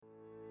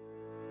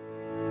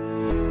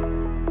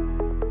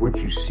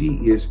what you see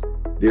is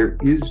there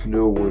is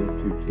no one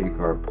to take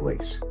our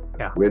place.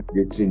 Yeah. Whether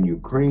it's in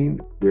Ukraine,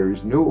 there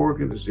is no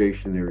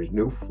organization, there is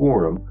no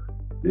forum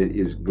that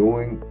is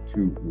going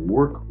to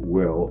work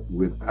well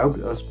without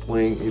us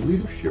playing a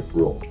leadership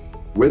role,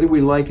 whether we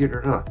like it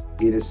or not.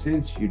 In a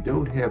sense, you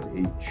don't have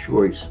a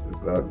choice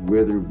about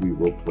whether we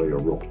will play a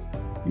role.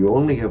 You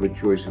only have a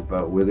choice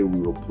about whether we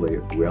will play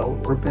it well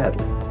or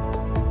badly.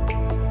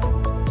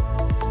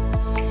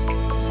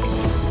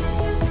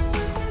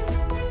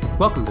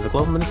 Welcome to the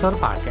Global Minnesota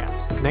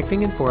Podcast,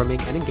 connecting, informing,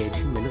 and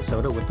engaging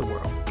Minnesota with the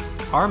world.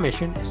 Our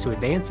mission is to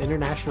advance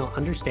international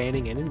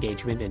understanding and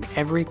engagement in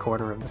every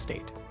corner of the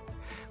state.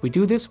 We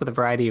do this with a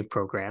variety of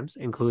programs,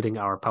 including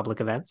our public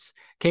events,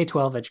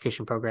 K-12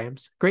 education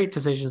programs, Great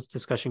Decisions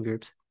discussion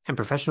groups, and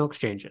professional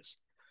exchanges.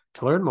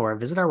 To learn more,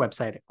 visit our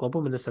website at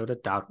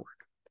globalminnesota.org.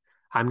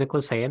 I'm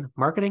Nicholas Hayen,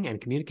 Marketing and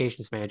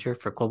Communications Manager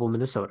for Global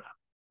Minnesota.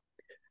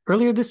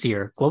 Earlier this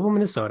year, Global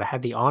Minnesota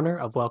had the honor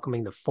of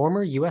welcoming the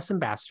former U.S.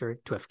 Ambassador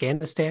to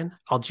Afghanistan,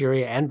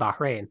 Algeria, and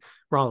Bahrain,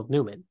 Ronald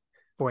Neumann,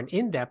 for an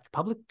in-depth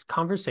public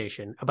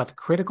conversation about the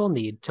critical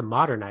need to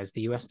modernize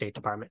the U.S. State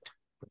Department.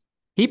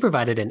 He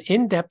provided an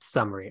in-depth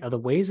summary of the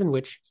ways in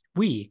which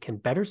we can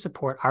better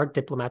support our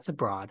diplomats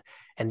abroad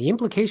and the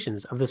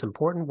implications of this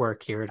important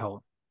work here at home.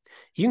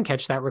 You can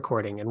catch that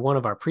recording in one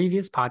of our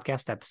previous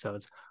podcast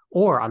episodes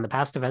or on the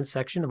past events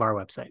section of our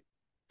website.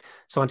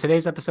 So on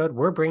today's episode,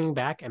 we're bringing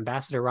back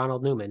Ambassador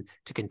Ronald Neumann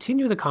to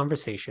continue the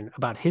conversation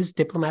about his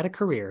diplomatic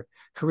career,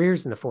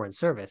 careers in the Foreign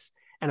Service,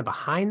 and a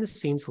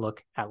behind-the-scenes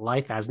look at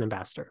life as an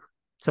ambassador.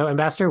 So,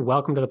 Ambassador,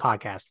 welcome to the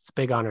podcast. It's a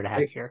big honor to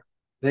have you here.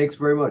 Thanks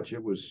very much.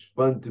 It was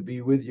fun to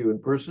be with you in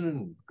person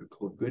and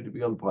good to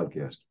be on the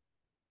podcast.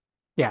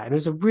 Yeah, and it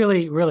was a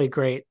really, really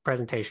great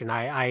presentation.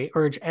 I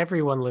urge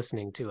everyone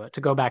listening to it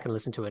to go back and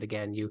listen to it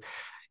again.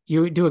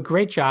 You do a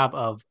great job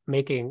of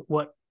making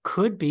what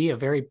could be a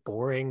very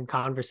boring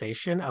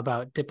conversation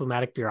about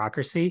diplomatic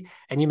bureaucracy,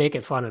 and you make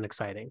it fun and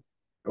exciting.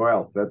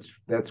 Well,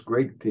 that's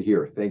great to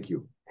hear. Thank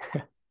you.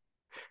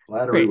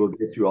 Flattery will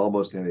get you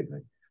almost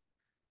anything.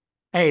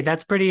 Hey,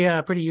 that's pretty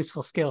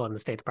useful skill in the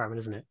State Department,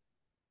 isn't it?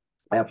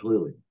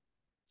 Absolutely.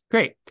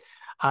 Great.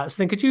 So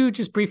then could you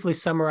just briefly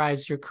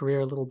summarize your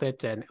career a little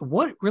bit and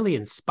what really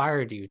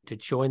inspired you to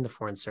join the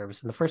Foreign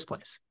Service in the first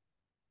place?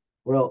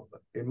 Well,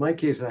 in my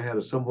case, I had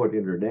a somewhat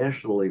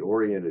internationally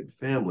oriented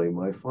family.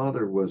 My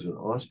father was an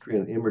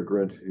Austrian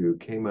immigrant who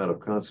came out of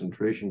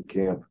concentration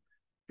camp,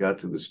 got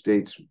to the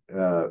States,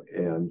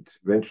 and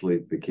eventually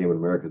became an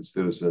American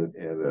citizen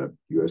and a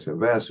U.S.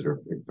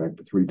 ambassador, in fact,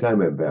 a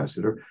three-time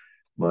ambassador.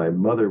 My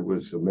mother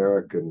was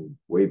American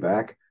way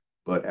back,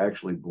 but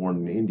actually born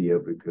in India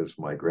because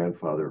my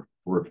grandfather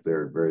worked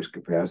there in various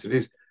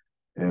capacities.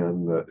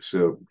 And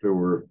so there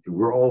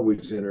were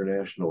always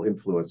international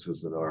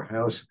influences in our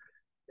house.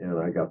 And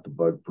I got the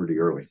bug pretty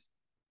early.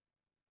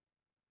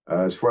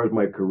 As far as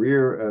my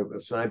career,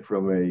 aside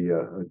from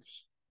a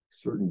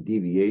certain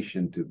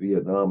deviation to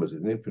Vietnam as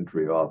an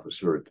infantry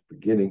officer at the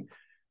beginning,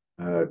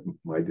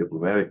 my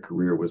diplomatic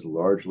career was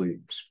largely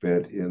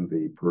spent in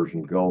the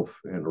Persian Gulf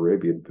and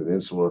Arabian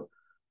Peninsula.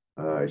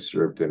 I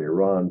served in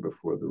Iran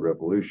before the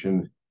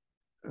revolution.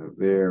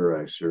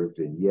 There, I served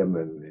in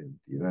Yemen and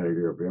the United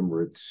Arab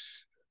Emirates.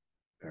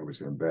 I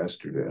was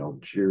ambassador to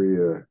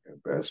Algeria,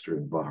 ambassador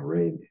in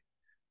Bahrain.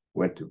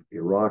 Went to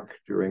Iraq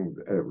during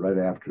right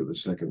after the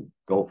second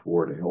Gulf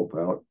War to help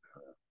out.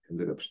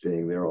 Ended up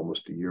staying there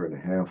almost a year and a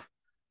half.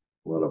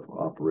 A lot of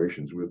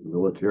operations with the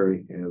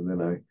military, and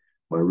then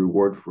my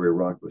reward for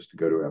Iraq was to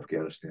go to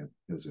Afghanistan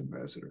as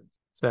ambassador.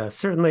 It's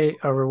certainly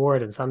a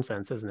reward in some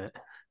sense, isn't it?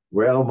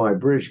 Well, my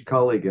British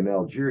colleague in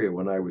Algeria,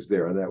 when I was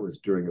there, and that was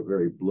during a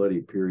very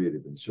bloody period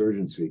of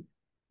insurgency,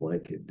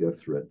 blanket death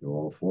threat to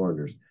all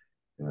foreigners,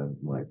 and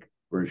my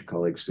British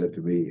colleague said to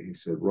me, he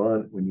said,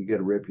 Ron, when you get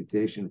a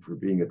reputation for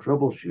being a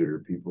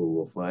troubleshooter, people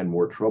will find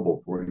more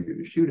trouble for you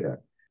to shoot at.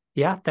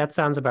 Yeah, that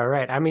sounds about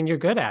right. I mean, you're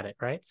good at it,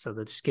 right? So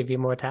they'll just give you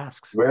more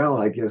tasks. Well,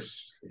 I guess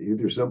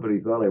either somebody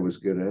thought I was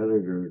good at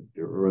it or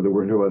there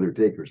were no other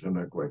takers. I'm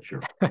not quite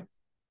sure.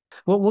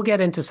 Well, we'll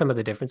get into some of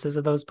the differences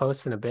of those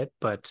posts in a bit,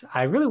 but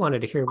I really wanted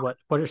to hear what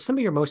are some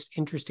of your most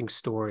interesting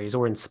stories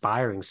or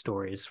inspiring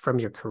stories from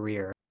your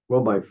career?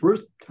 Well, my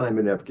first time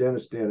in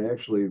Afghanistan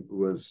actually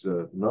was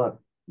not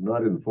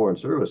in the Foreign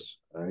Service.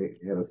 I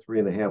had a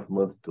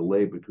 3.5-month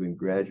delay between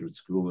graduate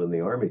school and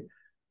the Army.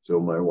 So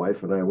my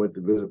wife and I went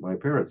to visit my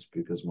parents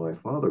because my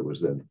father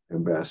was then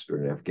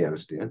ambassador in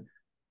Afghanistan.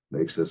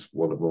 Makes us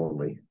one of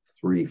only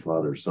 3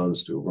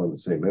 father-sons to run the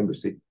same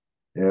embassy.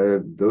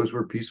 And those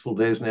were peaceful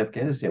days in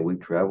Afghanistan. We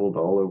traveled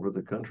all over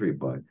the country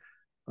by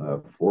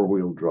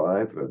 4-wheel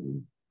drive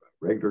and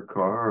regular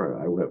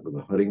car. I went with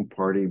a hunting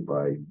party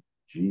by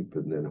jeep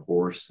and then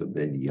horse and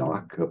then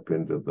yak up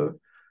into the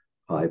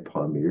high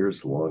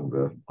Pamirs along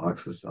the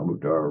Oxus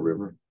Amudar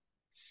River.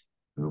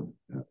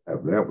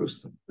 That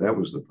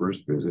was the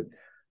first visit.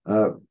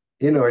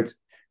 It's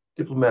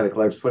diplomatic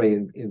life's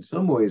funny. In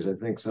some ways, I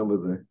think some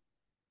of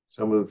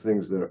the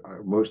things that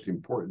are most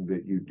important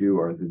that you do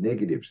are the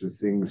negatives, the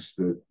things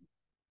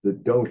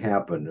that don't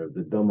happen, or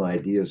the dumb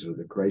ideas or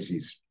the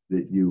crises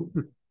that you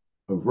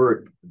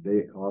avert,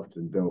 they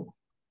often don't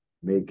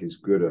make as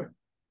good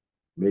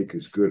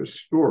a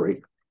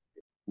story.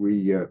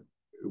 We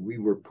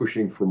were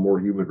pushing for more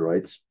human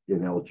rights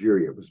in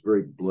Algeria. It was a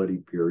very bloody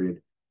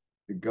period.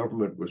 The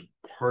government was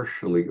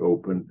partially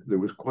open. There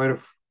was quite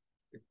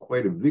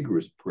a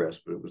vigorous press,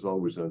 but it was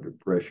always under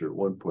pressure. At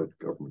one point,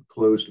 the government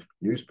closed the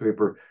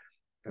newspaper.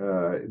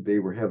 They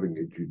were having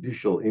a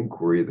judicial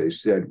inquiry, they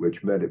said,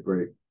 which made it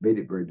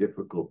very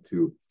difficult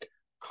to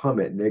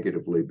comment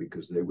negatively,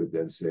 because they would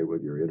then say, well,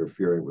 you're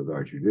interfering with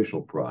our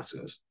judicial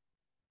process.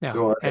 Yeah.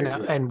 So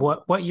and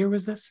what year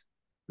was this?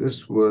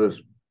 This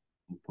was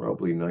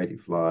probably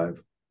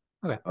 95.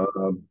 Okay.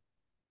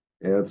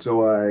 And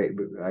so I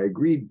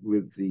agreed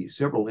with the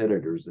several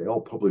editors. They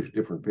all published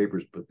different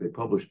papers, but they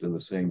published in the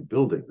same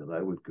building. That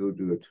I would go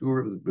do a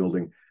tour of the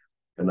building,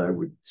 and I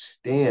would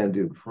stand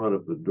in front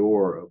of the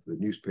door of the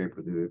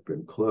newspaper that had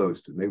been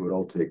closed, and they would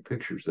all take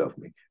pictures of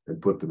me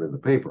and put them in the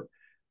paper.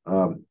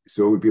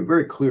 So it would be a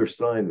very clear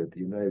sign that the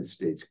United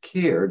States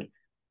cared,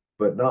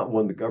 but not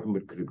one the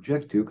government could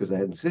object to, because I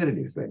hadn't said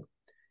anything.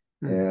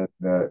 And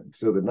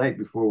so the night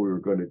before we were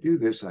going to do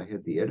this, I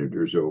had the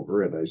editors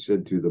over, and I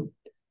said to them,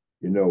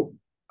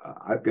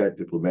 I've got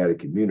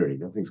diplomatic immunity.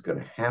 Nothing's going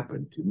to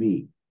happen to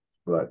me,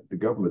 but the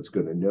government's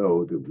going to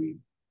know that we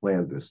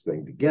planned this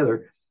thing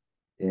together.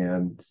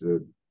 And,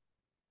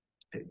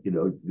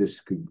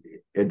 this could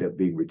end up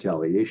being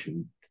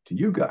retaliation to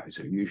you guys.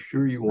 Are you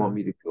sure you want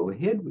me to go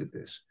ahead with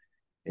this?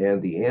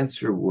 And the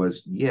answer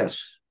was yes,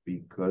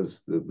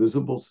 because the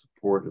visible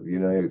support of the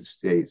United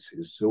States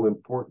is so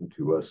important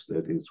to us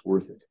that it's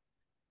worth it.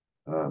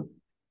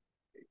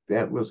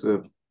 That was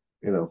a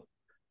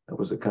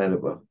kind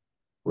of a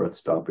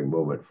breath-stopping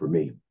moment for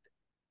me.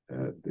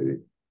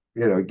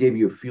 It gave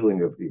you a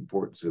feeling of the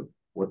importance of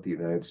what the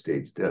United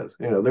States does.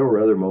 There were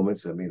other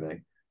moments. I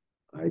mean,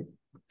 I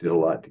did a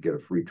lot to get a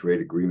free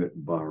trade agreement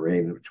in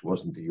Bahrain, which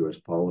wasn't the U.S.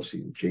 policy,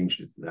 and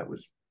changed it. And that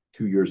was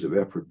 2 years of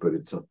effort, but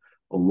it's a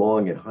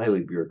long and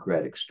highly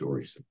bureaucratic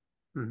story. So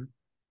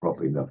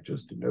probably enough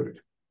just to note it.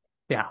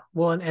 Yeah.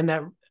 Well,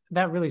 and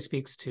that really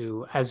speaks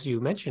to, as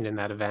you mentioned in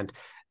that event,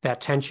 that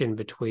tension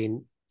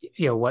between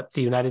what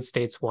the United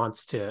States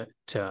wants to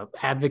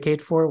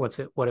advocate for, what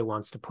it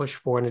wants to push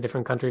for in a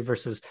different country,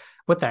 versus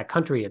what that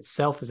country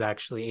itself is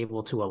actually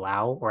able to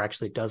allow, or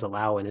actually does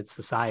allow in its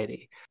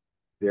society.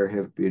 There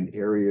have been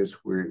areas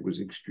where it was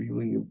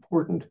extremely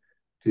important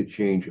to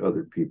change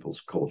other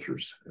people's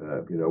cultures.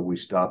 We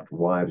stopped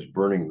wives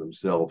burning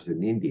themselves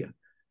in India.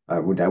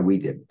 We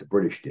did, the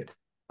British did.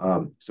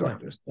 Sorry,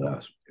 that's not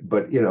us.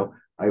 But,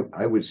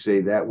 I would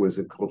say that was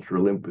a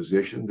cultural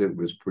imposition that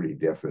was pretty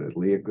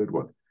definitely a good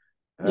one.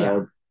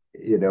 But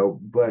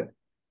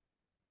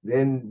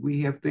then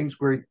we have things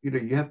where,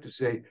 you have to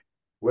say,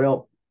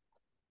 well,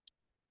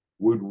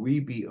 would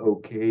we be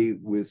okay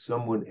with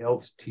someone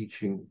else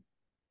teaching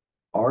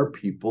our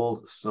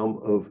people some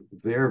of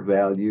their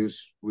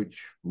values,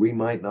 which we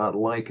might not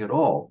like at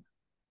all?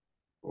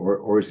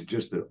 Or is it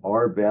just that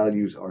our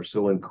values are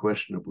so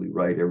unquestionably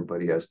right,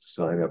 everybody has to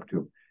sign up to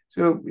them?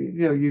 So,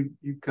 you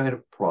kind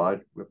of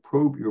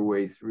probe your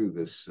way through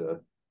this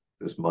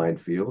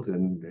minefield,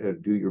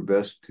 and do your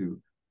best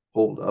to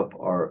hold up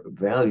our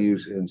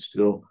values and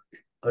still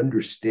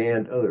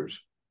understand others.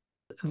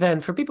 Then,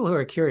 for people who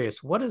are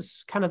curious, what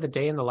does kind of the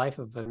day in the life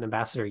of an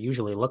ambassador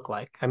usually look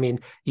like? I mean,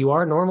 you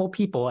are normal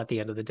people at the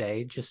end of the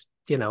day, just,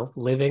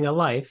 living a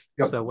life.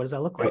 Yep. So what does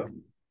that look like?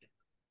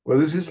 Well,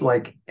 this is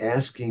like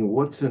asking,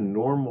 what's a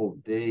normal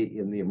day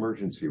in the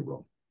emergency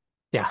room?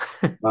 Yeah.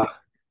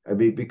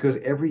 Because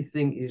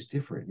everything is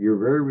different. You're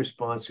very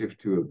responsive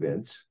to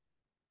events,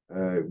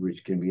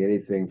 which can be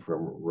anything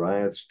from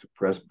riots to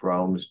press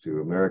problems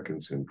to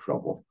Americans in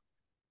trouble.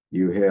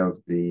 You have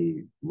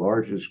the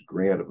largest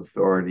grant of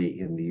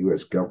authority in the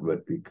U.S.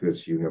 government,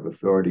 because you have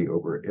authority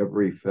over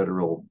every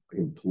federal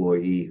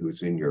employee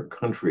who's in your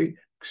country,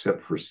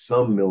 except for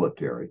some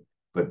military,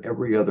 but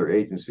every other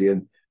agency.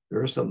 And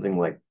there are something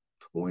like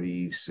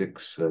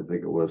 26, I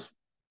think it was,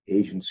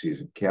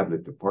 agencies and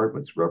cabinet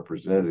departments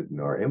represented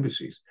in our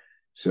embassies.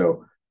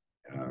 So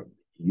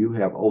you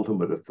have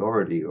ultimate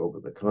authority over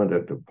the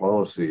conduct of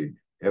policy,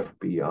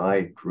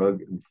 FBI,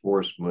 drug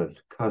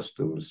enforcement,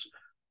 customs,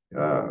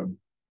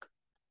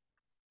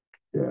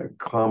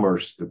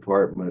 commerce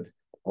department,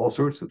 all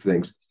sorts of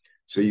things.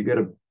 So you get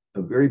a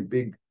very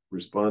big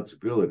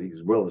responsibility,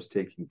 as well as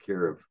taking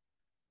care of,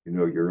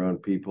 your own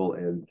people,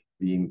 and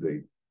being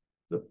the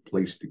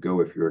place to go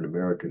if you're an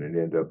American and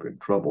end up in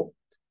trouble.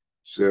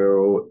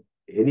 So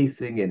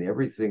anything and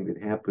everything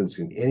that happens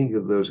in any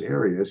of those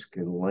areas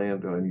can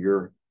land on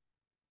your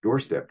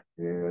doorstep,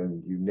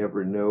 and you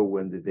never know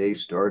when the day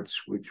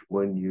starts, which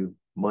one you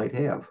might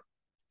have.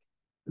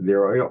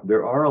 There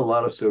are a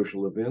lot of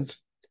social events.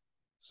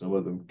 Some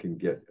of them can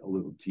get a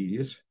little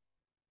tedious.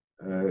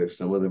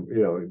 Some of them,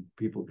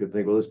 people could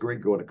think, well, it's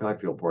great going to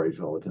cocktail parties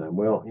all the time.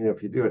 Well,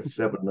 if you do it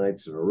 7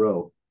 nights in a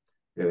row,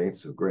 it ain't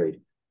so great.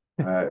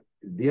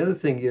 The other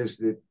thing is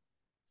that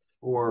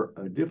for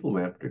a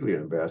diplomat, particularly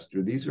an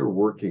ambassador, these are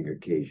working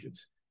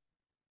occasions.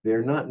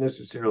 they're not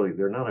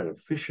an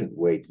efficient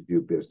way to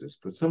do business,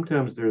 but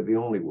sometimes they're the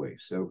only way.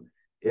 So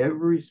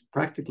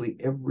practically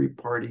every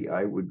party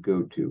I would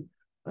go to,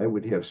 I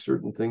would have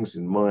certain things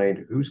in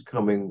mind. Who's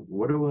coming?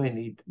 What do I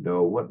need to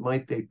know? What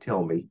might they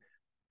tell me?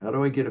 How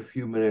do I get a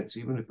few minutes,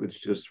 even if it's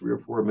just 3 or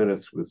 4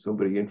 minutes, with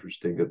somebody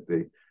interesting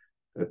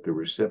at the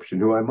reception,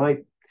 who I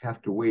might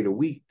have to wait a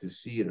week to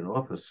see in an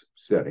office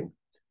setting,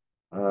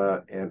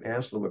 and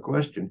ask them a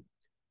question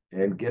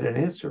and get an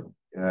answer,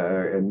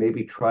 and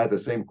maybe try the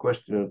same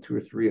question on two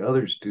or three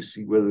others to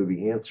see whether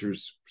the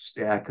answers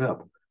stack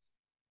up.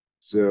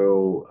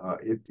 So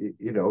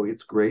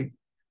it's great.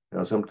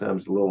 Now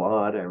sometimes a little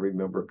odd. I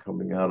remember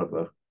coming out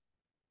of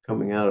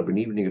an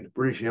evening at the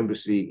British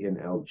Embassy in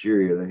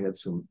Algeria. They had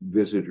some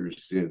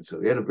visitors in, so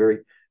they had a very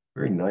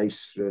very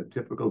nice,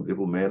 typical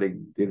diplomatic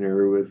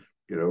dinner with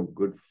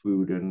good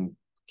food and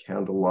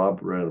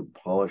candelabra and a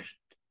polished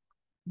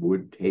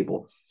wood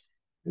table.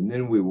 And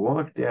then we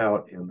walked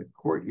out, and the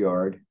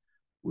courtyard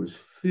was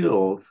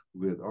filled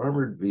with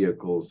armored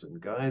vehicles and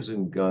guys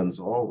and guns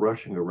all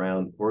rushing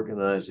around,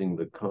 organizing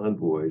the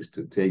convoys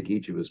to take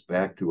each of us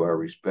back to our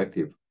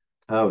respective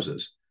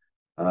houses,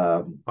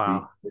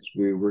 Wow. because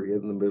we were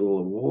in the middle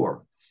of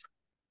war.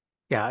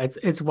 Yeah,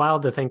 it's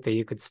wild to think that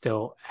you could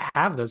still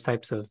have those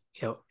types of,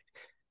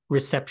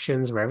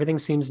 receptions where everything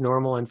seems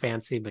normal and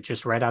fancy, but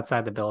just right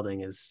outside the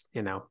building is,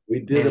 We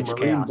did a managed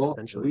Marine chaos ball.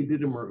 essentially. We did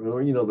the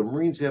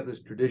Marines have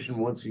this tradition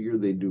once a year.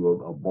 They do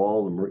a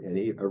ball, and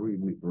every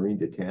Marine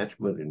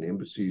detachment and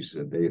embassies,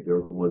 and they're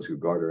the ones who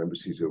guard our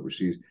embassies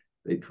overseas.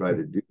 They try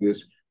to do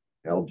this.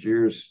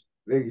 Algiers,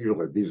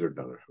 these are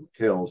done at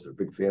hotels. They're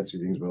big fancy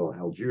things. Well,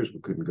 Algiers,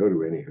 we couldn't go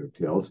to any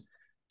hotels.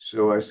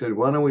 So I said,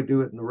 why don't we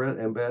do it in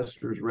the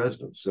ambassador's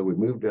residence? So we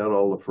moved out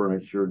all the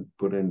furniture,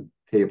 put in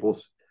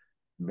tables.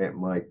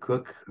 My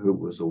cook, who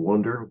was a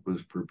wonder,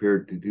 was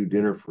prepared to do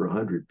dinner for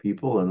 100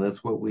 people, and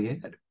that's what we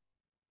had.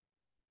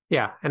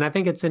 Yeah, and I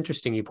think it's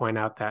interesting you point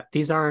out that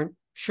these aren't,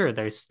 sure,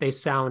 they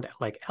sound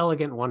like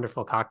elegant,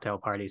 wonderful cocktail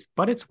parties,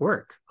 but it's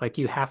work. Like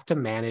you have to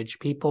manage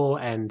people,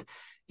 and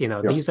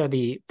Yeah. these are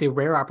the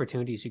rare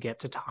opportunities you get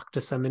to talk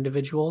to some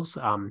individuals.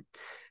 And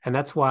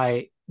that's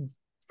why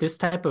this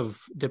type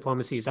of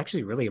diplomacy is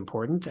actually really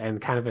important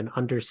and kind of an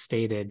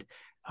understated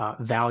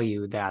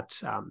value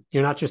that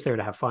you're not just there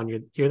to have fun.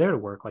 You're there to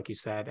work, like you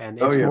said, and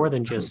Oh it's yeah. more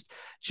than just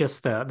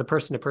the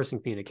person to person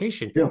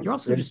communication. Yeah. You're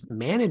also just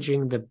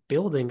managing the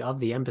building of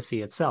the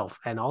embassy itself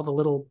and all the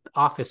little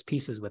office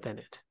pieces within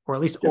it, or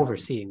at least Yeah.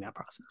 overseeing that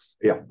process.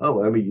 Yeah.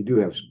 Oh, I mean, you do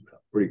have some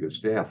pretty good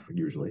staff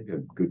usually,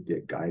 and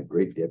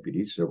great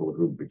deputies, several of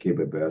whom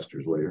became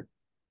ambassadors later.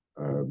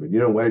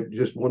 But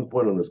just one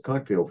point on this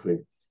cocktail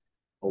thing.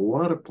 A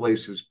lot of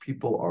places,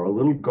 people are a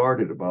little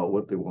guarded about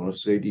what they want to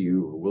say to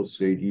you or will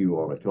say to you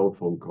on a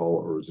telephone call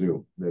or a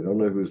Zoom. They don't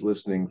know who's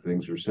listening.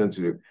 Things are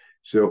sensitive.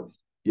 So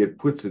it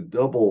puts a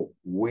double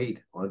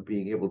weight on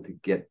being able to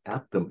get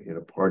at them in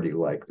a party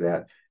like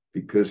that,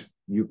 because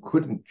you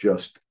couldn't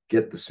just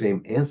get the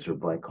same answer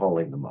by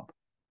calling them up.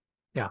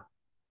 Yeah.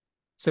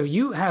 So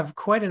you have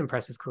quite an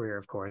impressive career,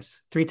 of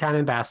course, three-time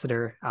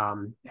ambassador,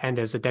 and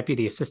as a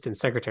deputy assistant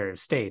secretary of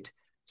state.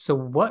 So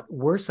what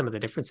were some of the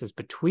differences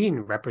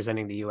between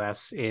representing the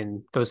U.S.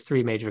 in those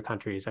three major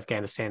countries,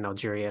 Afghanistan,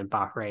 Algeria, and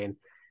Bahrain?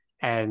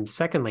 And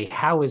secondly,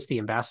 how is the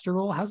ambassador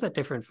role? How's that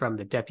different from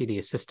the deputy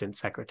assistant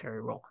secretary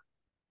role?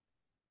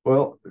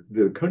 Well,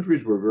 the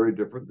countries were very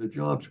different. The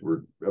jobs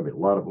were, I mean, a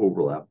lot of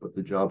overlap, but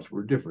the jobs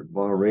were different.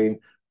 Bahrain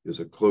is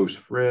a close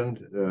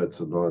friend. It's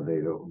a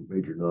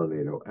major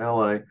non-NATO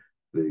ally.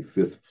 The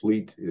Fifth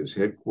Fleet is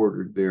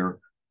headquartered there.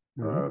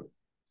 Mm-hmm.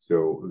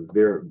 So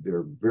they're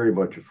very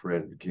much a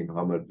friend. King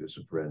Hamad is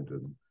a friend,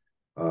 and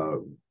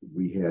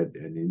we had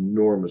an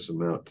enormous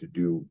amount to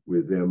do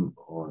with them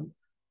on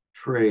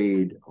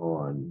trade,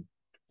 on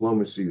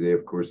diplomacy. They,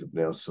 of course, have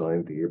now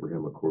signed the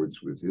Abraham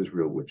Accords with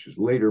Israel, which is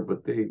later,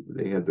 but they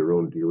had their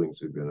own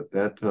dealings again at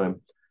that time.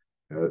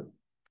 Both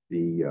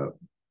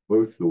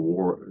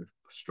the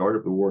start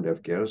of the war in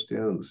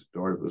Afghanistan and the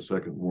start of the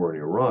second war in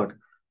Iraq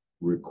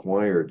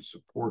required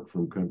support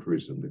from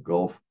countries in the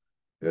Gulf.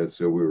 And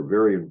so we were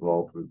very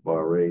involved with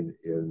Bahrain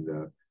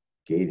in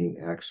gaining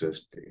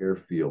access to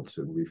airfields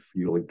and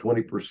refueling.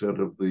 20%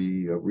 of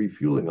the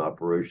refueling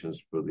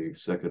operations for the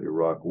second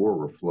Iraq war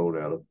were flown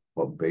out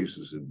of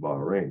bases in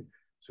Bahrain.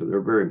 So they're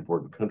a very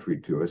important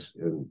country to us.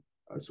 And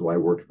so I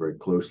worked very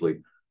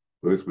closely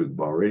both with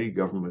Bahraini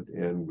government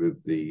and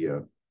with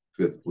the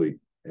Fifth Fleet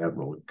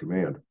Admiral in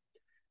command.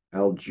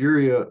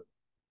 Algeria,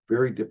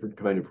 very different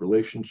kind of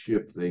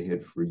relationship. They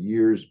had for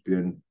years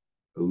been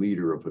a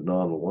leader of a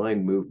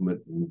non-aligned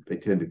movement, and they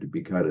tended to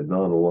be kind of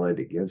non-aligned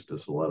against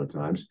us a lot of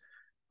times,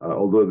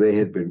 although they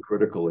had been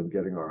critical in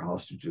getting our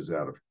hostages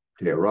out of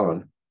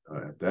Tehran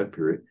at that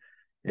period.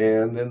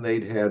 And then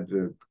they'd had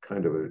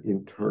kind of an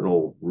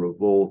internal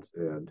revolt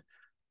and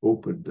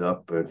opened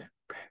up a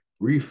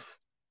brief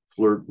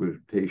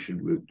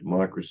flirtation with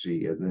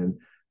democracy, and then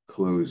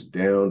closed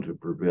down to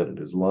prevent an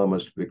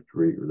Islamist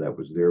victory, or that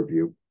was their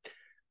view.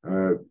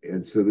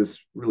 And so this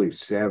really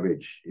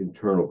savage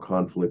internal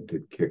conflict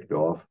had kicked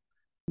off.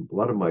 a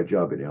lot of my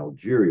job in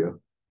Algeria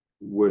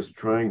was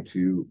trying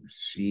to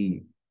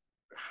see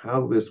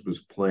how this was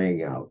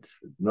playing out,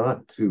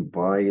 not to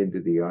buy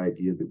into the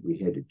idea that we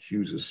had to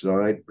choose a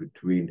side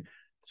between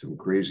some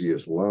crazy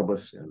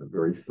Islamists and a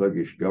very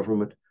thuggish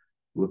government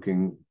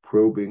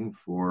probing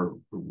for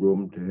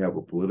room to have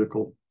a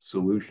political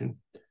solution,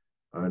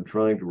 and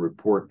trying to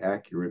report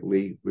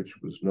accurately, which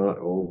was not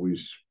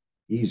always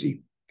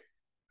easy.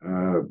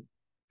 Uh,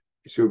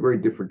 so a very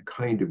different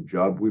kind of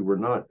job. We were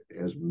not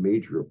as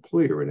major a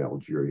player in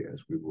Algeria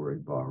as we were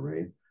in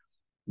Bahrain.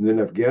 And then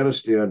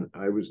Afghanistan,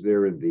 I was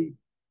there in the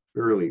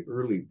fairly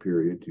early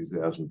period,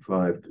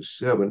 2005 to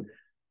 7,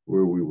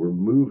 where we were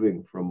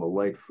moving from a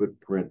light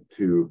footprint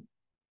to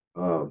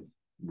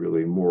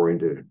really more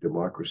into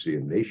democracy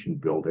and nation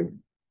building,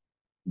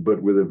 but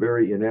with a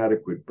very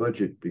inadequate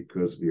budget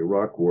because the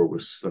Iraq War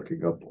was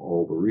sucking up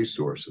all the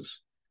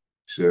resources.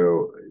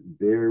 So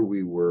there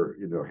we were,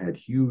 had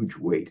huge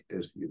weight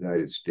as the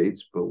United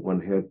States, but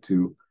one had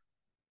to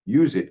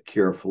use it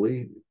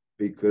carefully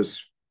because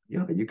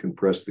you can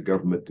press the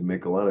government to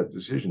make a lot of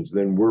decisions.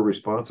 Then we're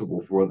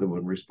responsible for them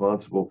and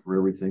responsible for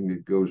everything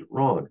that goes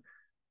wrong.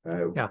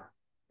 Yeah.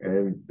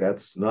 And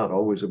that's not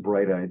always a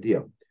bright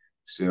idea.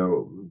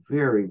 So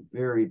very,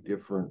 very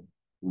different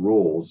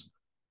roles.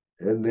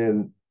 And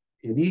then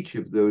in each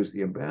of those,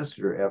 the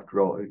ambassador,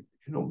 after all,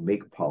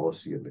 make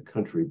policy in the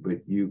country, but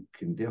you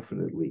can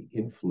definitely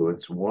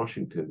influence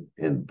Washington.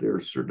 And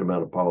there's a certain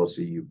amount of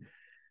policy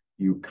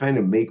you kind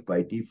of make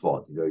by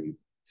default.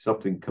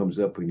 Something comes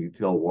up and you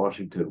tell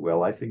Washington,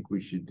 well, I think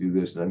we should do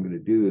this and I'm going to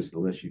do this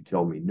unless you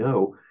tell me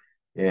no.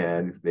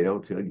 And if they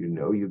don't tell you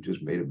no, you've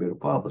just made a bit of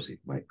policy. It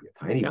might be a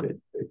tiny bit,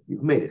 but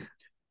you've made it.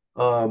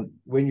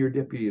 When you're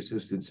deputy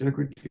assistant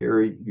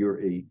secretary,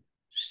 you're a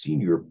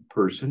senior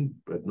person,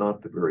 but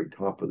not the very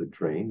top of the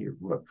train. You're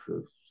what,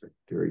 the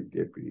secretary,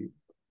 deputy.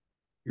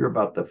 You're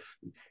about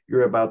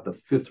the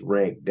fifth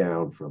rank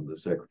down from the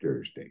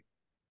secretary of state.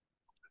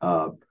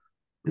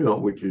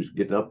 Which is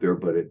getting up there,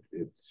 but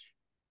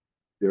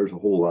there's a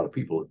whole lot of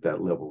people at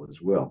that level as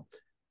well.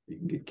 You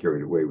can get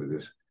carried away with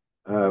this.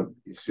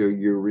 So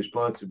your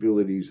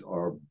responsibilities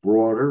are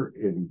broader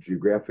in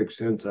geographic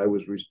sense. I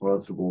was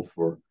responsible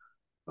for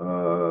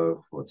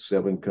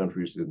 7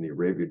 countries in the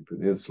Arabian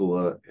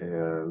Peninsula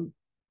and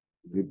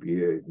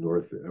Libya,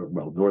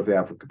 North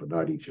Africa, but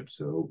not Egypt.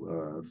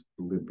 So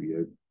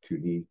Libya,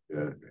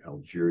 Tunisia,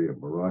 Algeria,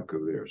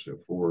 Morocco there. So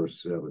 4,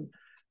 7,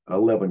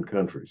 11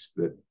 countries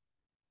that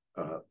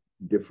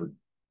different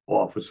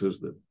offices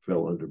that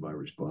fell under my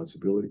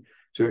responsibility.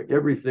 So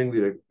everything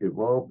that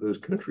involved those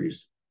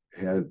countries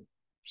had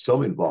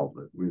some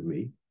involvement with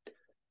me,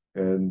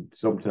 and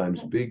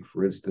sometimes big.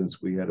 For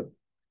instance, we had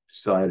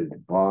decided to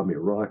bomb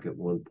Iraq at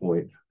one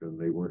point, and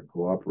they weren't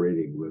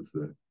cooperating with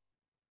the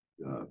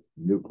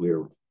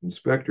nuclear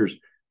inspectors.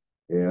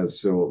 And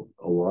so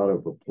a lot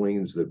of the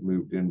planes that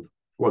moved in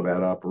for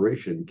that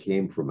operation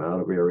came from out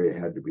of area,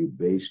 had to be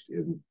based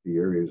in the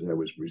areas I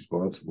was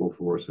responsible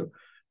for. So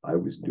I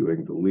was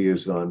doing the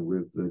liaison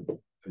with the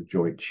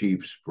Joint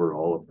Chiefs for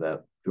all of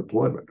that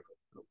deployment.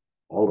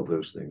 All of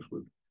those things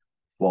would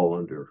fall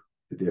under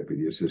the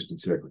Deputy Assistant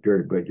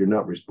Secretary, but you're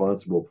not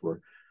responsible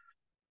for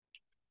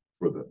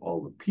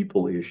all the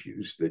people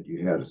issues that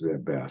you had as an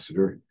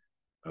ambassador,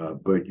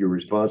 but you're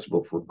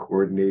responsible for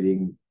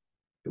coordinating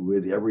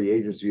with every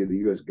agency of the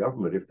U.S.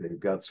 government if they've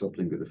got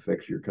something that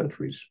affects your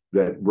countries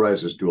that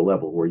rises to a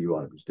level where you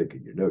ought to be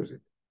sticking your nose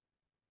in.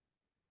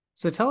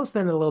 So tell us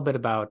then a little bit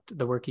about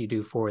the work you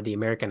do for the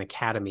American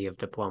Academy of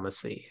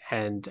Diplomacy,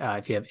 and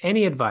if you have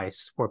any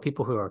advice for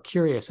people who are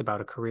curious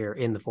about a career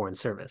in the Foreign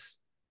Service.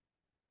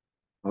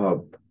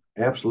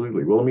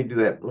 Absolutely. Well, let me do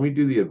that. Let me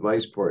do the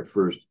advice part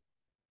first.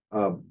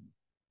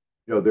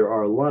 There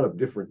are a lot of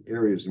different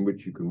areas in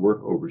which you can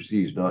work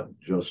overseas, not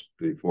just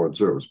the Foreign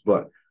Service,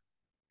 but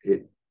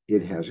it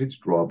has its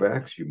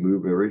drawbacks. You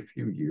move every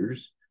few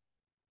years.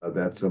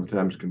 That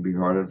sometimes can be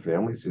hard on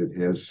families. It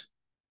has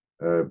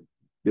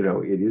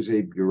it is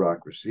a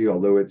bureaucracy,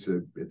 although it's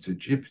a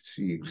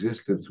gypsy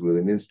existence with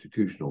an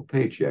institutional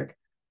paycheck.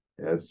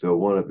 And so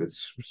one of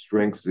its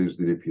strengths is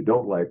that if you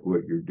don't like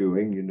what you're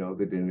doing, you know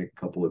that in a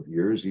couple of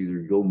years,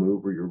 either you'll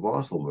move or your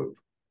boss will move,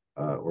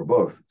 or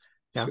both.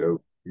 Yeah.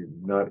 So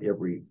not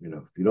every,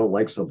 if you don't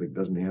like something, it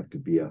doesn't have to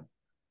be a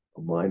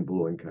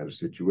mind-blowing kind of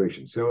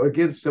situation. So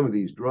against some of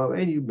these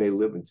drawbacks, and you may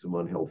live in some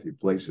unhealthy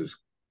places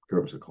in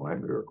terms of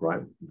climate or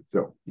crime.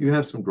 So you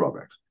have some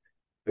drawbacks.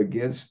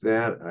 Against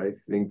that, I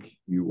think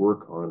you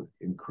work on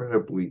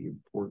incredibly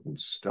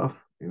important stuff.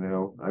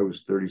 I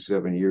was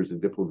 37 years a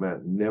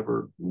diplomat,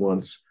 never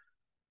once,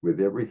 with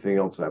everything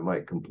else I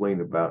might complain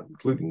about,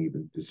 including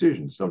even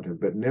decisions sometimes,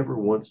 but never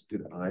once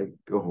did I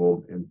go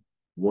home and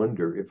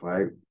wonder if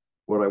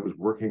what I was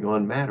working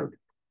on mattered.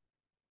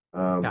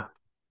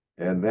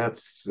 And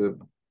that's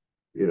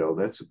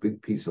that's a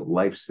big piece of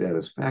life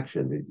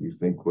satisfaction, that you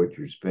think what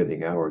you're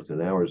spending hours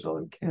and hours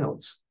on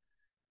counts.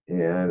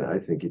 And I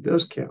think it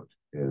does count,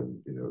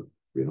 and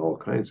in all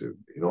kinds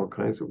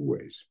of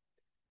ways.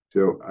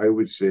 So I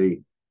would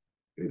say,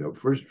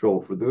 first of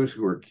all, for those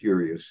who are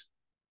curious,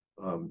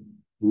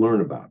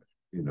 learn about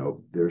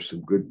it. There's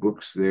some good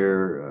books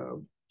there.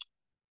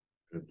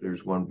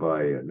 There's one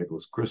by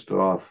Nicholas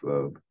Kristof,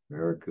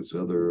 America's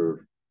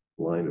Other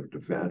Line of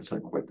Defense.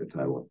 Not quite the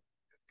title. I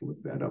have to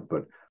look that up.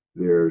 But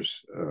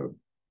there's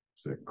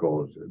what's that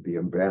called? The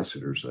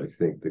Ambassadors, I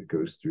think, that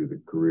goes through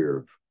the career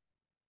of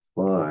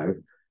 5.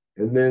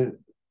 And then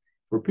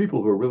for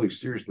people who are really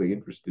seriously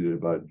interested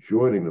about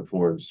joining the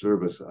Foreign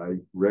Service, I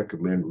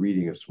recommend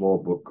reading a small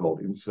book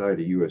called Inside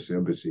a U.S.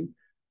 Embassy,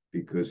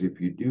 because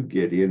if you do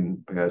get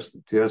in past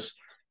the test,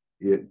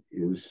 it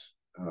is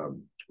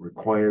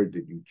required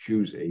that you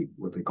choose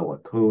what they call a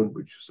cone,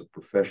 which is a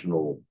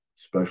professional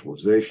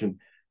specialization.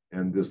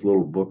 And this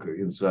little book,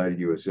 Inside a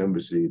U.S.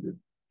 Embassy, that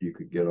you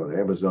could get on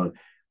Amazon,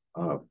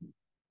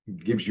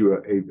 gives you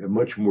a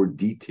much more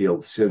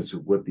detailed sense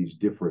of what these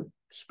different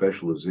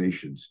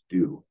specializations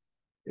do.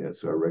 And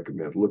so I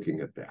recommend looking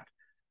at that.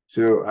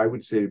 So I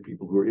would say to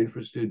people who are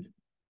interested,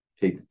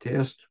 take the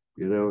test.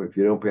 If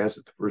you don't pass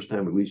it the first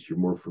time, at least you're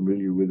more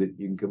familiar with it.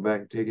 You can come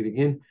back and take it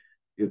again.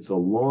 It's a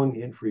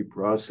long entry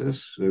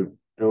process, so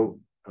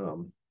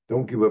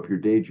don't give up your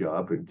day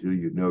job until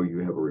you know you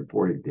have a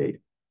reporting date.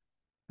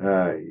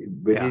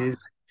 But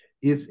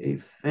it's a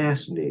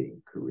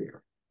fascinating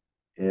career,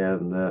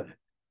 and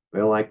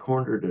well, I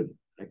cornered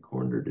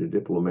a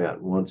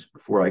diplomat once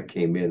before I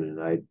came in,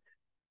 and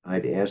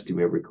I'd asked him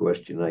every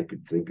question I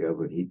could think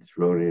of, and he'd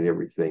thrown in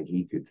everything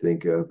he could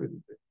think of,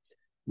 and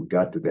we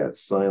got to that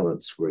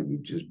silence where you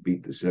just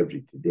beat the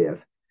subject to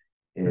death.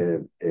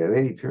 And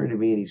then he turned to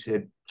me and he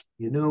said,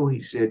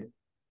 he said,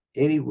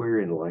 anywhere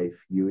in life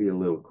you eat a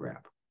little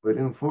crap, but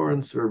in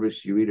Foreign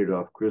Service you eat it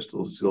off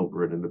crystal,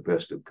 silver, and in the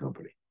best of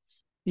company.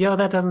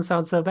 That doesn't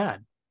sound so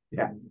bad.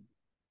 Yeah.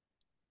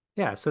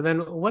 Yeah. So then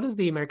what is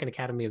the American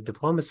Academy of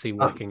Diplomacy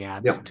working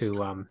at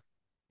to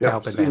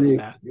help advance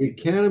that? The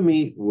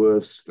Academy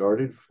was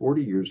started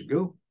 40 years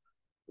ago.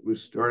 It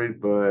was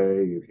started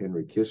by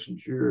Henry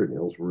Kissinger and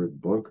Ellsworth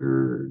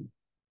Bunker,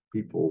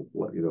 people,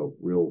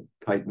 real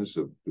titans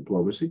of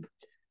diplomacy.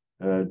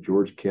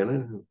 George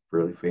Kennan, a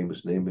fairly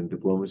famous name in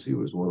diplomacy,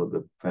 was one of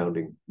the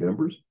founding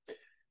members.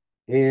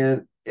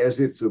 And as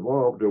it's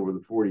evolved over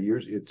the 40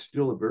 years, it's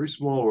still a very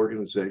small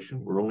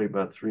organization. We're only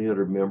about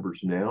 300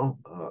 members now,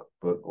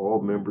 but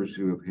all members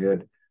who have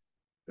had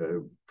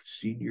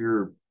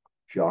senior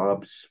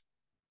jobs,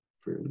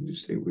 fairly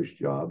distinguished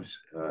jobs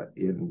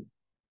in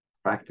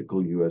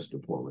practical U.S.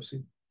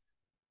 diplomacy.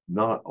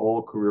 Not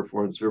all career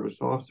Foreign Service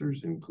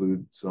officers,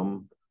 include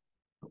some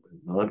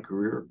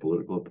non-career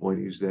political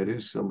appointees, that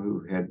is, some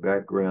who had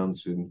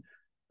backgrounds in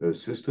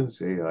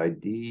assistance,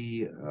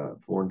 AID,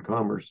 foreign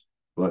commerce,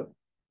 but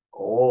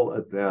all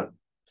at that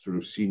sort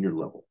of senior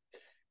level.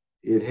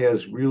 It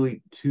has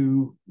really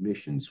 2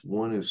 missions.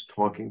 One is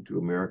talking to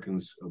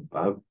Americans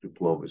about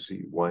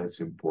diplomacy, why it's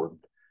important,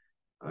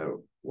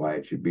 why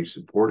it should be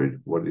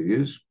supported, what it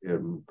is.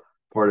 And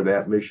part of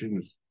that mission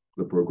is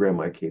the program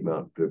I came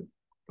out to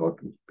talk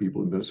to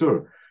people in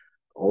Minnesota.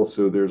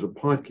 Also, there's a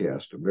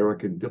podcast,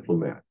 American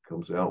Diplomat,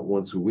 comes out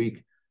once a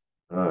week.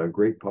 A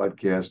great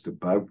podcast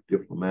about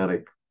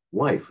diplomatic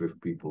life, if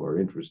people are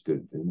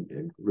interested,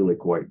 and really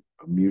quite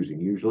amusing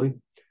usually.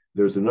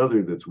 There's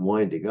another that's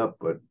winding up,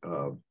 but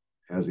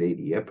has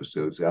 80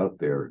 episodes out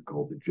there,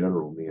 called The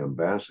General and the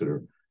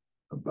Ambassador,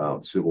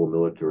 about civil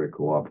military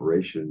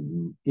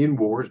cooperation in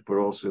wars, but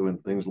also in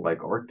things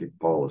like Arctic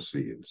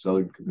policy and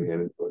Southern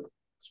Command and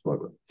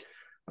smuggling.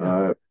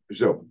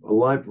 So a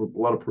lot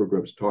of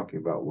programs talking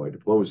about why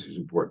diplomacy is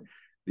important.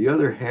 The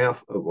other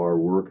half of our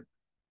work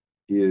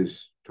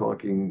is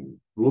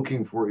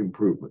looking for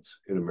improvements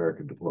in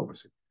American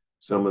diplomacy.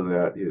 Some of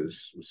that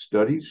is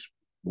studies.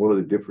 One of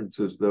the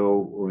differences, though,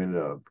 when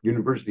a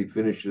university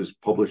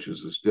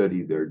publishes a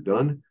study, they're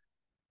done.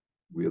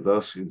 With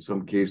us, in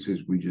some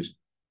cases, we just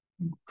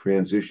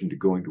transition to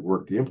going to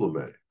work to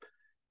implement it.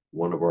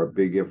 One of our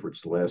big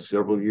efforts the last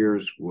several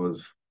years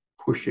was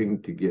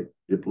pushing to get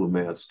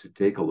diplomats to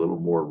take a little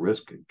more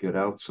risk and get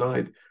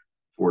outside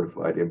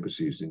fortified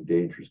embassies in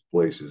dangerous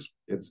places.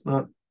 It's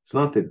not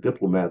that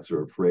diplomats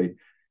are afraid,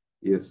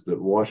 it's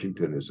that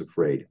Washington is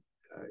afraid.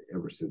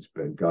 Ever since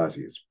Benghazi,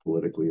 it's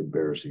politically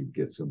embarrassing to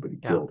get somebody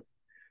killed.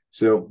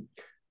 So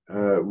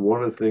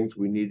one of the things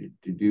we needed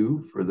to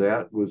do for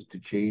that was to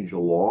change a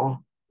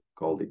law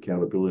called the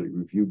Accountability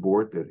Review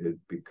Board that had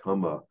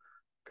become a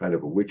kind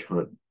of a witch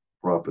hunt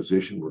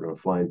proposition. We're going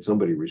to find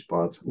somebody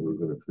responsible,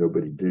 even if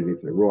nobody did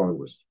anything wrong,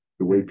 was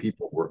the way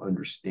people were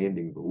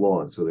understanding the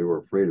law, and so they were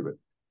afraid of it.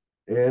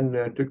 And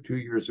it took 2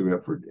 years of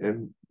effort,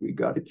 and we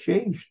got it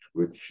changed,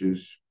 which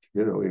is,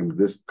 in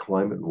this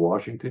climate in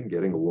Washington,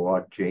 getting a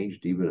law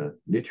changed, even a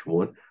niche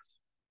one,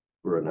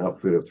 for an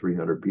outfit of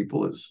 300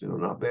 people is,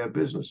 not bad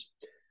business.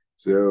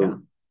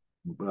 So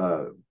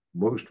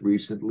most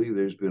recently,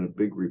 there's been a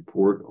big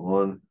report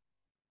on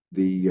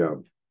the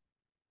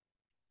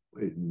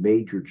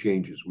major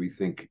changes we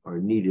think are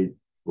needed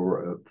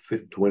for a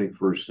fit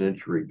 21st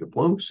century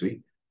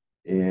diplomacy.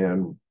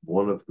 And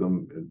one of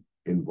them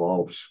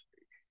involves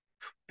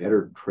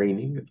better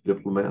training of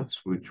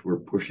diplomats, which we're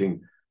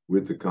pushing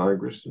with the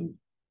Congress. And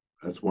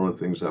that's one of the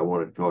things I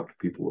want to talk to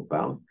people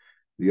about.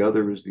 The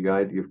other is the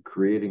idea of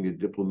creating a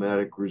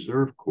diplomatic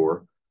reserve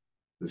corps.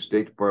 The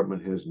State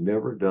Department has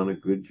never done a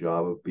good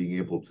job of being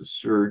able to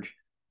surge,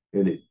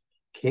 and it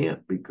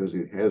can't because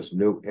it has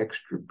no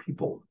extra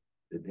people.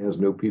 It has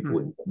no people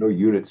in no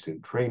units in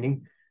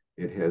training.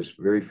 It has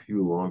very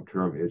few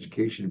long-term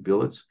education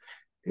billets.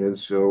 And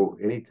so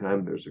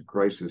anytime there's a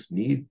crisis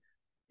need,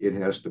 it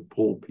has to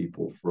pull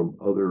people from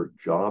other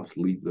jobs,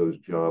 leave those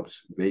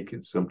jobs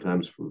vacant,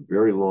 sometimes for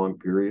very long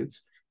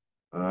periods,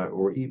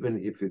 or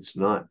even if it's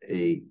not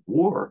a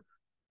war,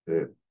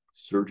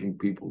 surging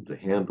people to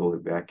handle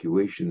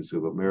evacuations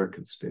of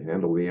Americans, to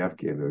handle the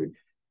Afghan,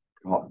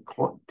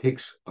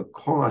 takes a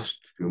cost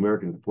to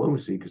American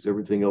diplomacy because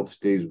everything else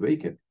stays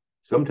vacant,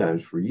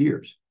 sometimes for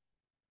years.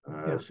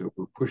 So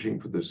we're pushing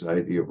for this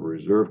idea of a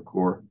reserve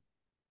corps.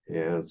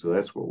 And so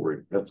that's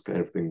the kind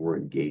of thing we're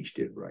engaged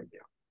in right now.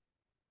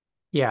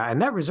 Yeah,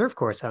 and that reserve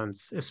corps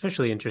sounds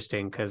especially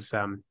interesting because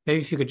maybe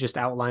if you could just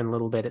outline a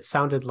little bit, it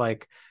sounded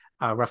like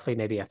roughly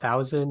maybe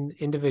 1,000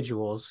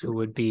 individuals who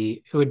would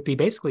be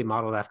basically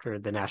modeled after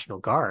the National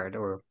Guard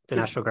or the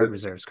National Guard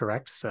reserves,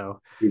 correct?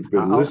 So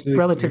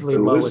relatively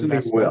low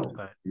investment. Well.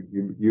 But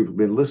you've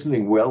been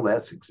listening well.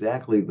 That's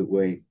exactly the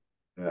way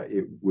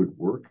it would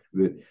work.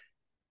 That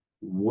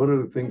one of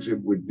the things it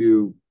would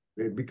do,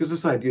 because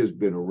this idea has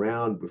been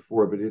around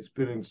before, but it's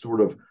been in sort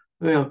of,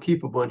 well,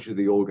 keep a bunch of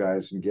the old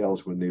guys and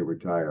gals when they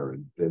retire,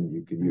 and then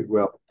you can use,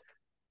 well,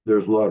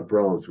 there's a lot of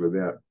problems with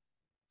that.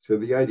 So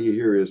the idea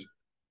here is,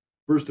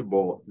 first of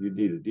all, you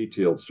need a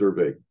detailed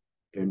survey,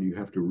 and you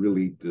have to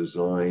really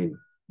design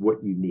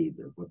what you need,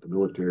 what the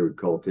military would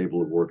call a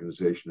table of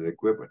organization and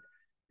equipment,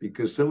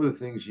 because some of the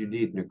things you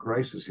need in a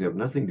crisis have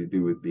nothing to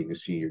do with being a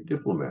senior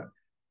diplomat.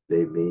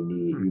 You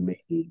may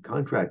need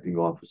contracting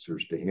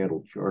officers to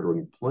handle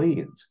chartering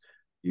planes.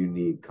 You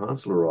need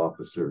consular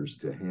officers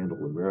to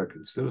handle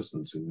American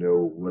citizens and know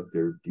what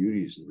their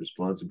duties and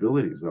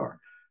responsibilities are.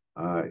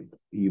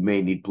 You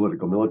may need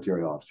political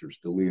military officers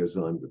to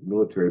liaison with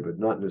military, but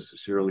not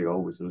necessarily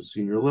always at a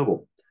senior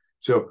level.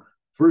 So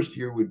first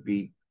year would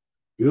be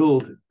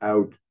build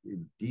out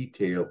in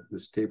detail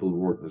this table of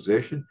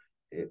organization.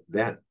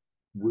 That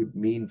would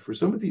mean for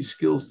some of these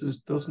skills, this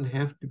doesn't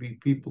have to be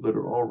people that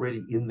are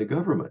already in the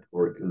government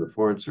or in the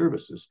foreign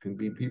service. This can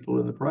be people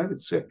in the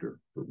private sector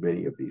for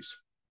many of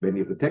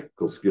the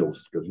technical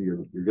skills, because you're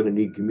going to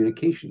need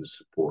communications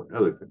support and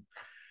other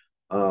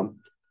things.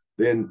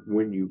 Then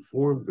when you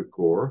form the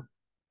Corps,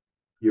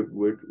 it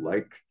would,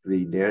 like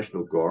the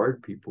National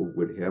Guard, people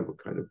would have a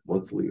kind of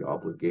monthly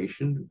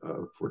obligation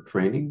for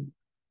training,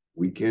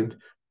 weekend,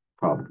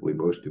 probably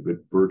most of it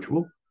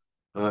virtual,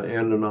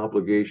 and an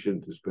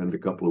obligation to spend a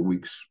couple of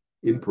weeks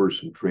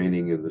in-person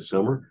training in the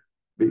summer,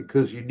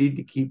 because you need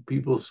to keep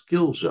people's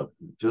skills up.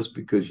 Just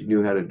because you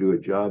knew how to do a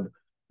job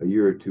a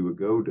year or two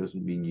ago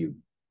doesn't mean you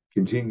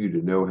continue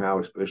to know how,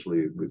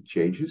 especially with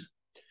changes.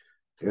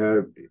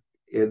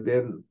 And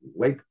then,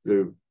 like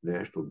the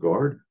National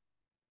Guard,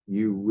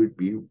 you would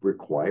be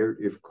required,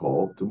 if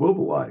called, to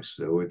mobilize.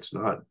 So it's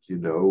not,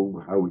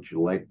 how would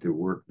you like to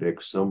work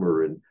next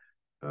summer and,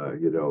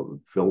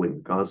 filling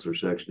the consular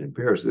section in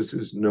Paris. This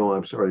is, no,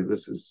 I'm sorry,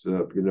 this is,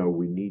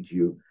 we need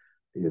you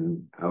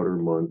in outer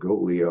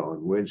Mongolia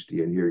on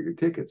Wednesday, and here are your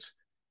tickets.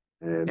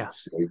 And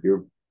so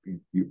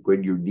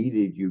when you're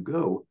needed, you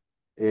go.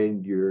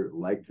 And you're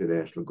like the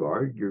National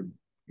Guard,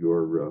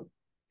 your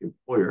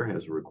employer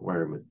has a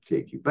requirement to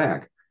take you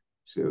back,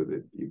 so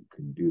that you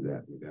can do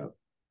that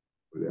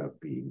without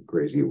being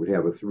crazy. It would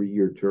have a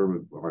 3-year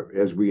term of,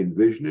 as we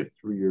envision it,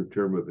 3-year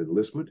term of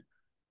enlistment,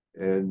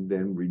 and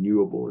then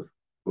renewable if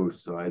both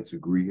sides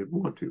agree and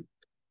want to.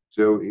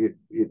 So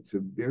it's a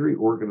very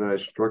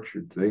organized,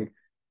 structured thing.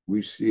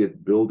 We see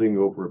it building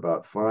over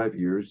about 5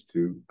 years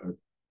to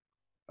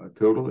a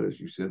total, as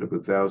you said, of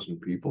 1,000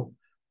 people.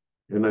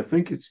 And I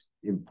think it's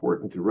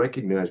important to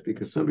recognize,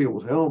 because some people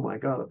say, oh my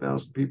God,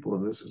 1,000 people,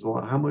 and this is a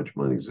lot. How much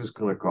money is this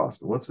going to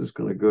cost? And what's this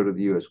going to go to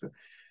the U.S.?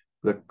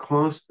 The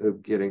cost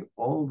of getting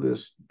all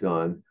this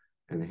done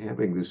and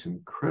having this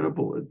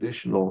incredible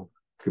additional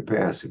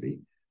capacity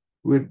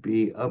would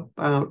be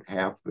about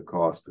half the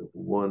cost of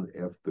one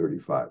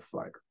F-35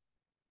 fighter.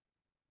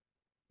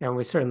 And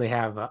we certainly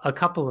have a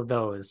couple of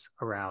those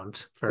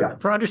around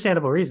for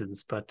understandable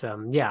reasons. But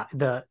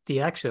the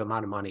actual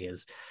amount of money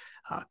is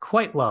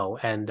quite low.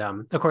 And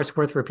of course,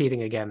 worth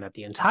repeating again that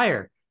the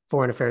entire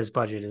foreign affairs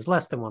budget is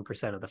less than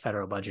 1% of the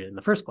federal budget in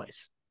the first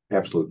place.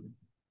 Absolutely.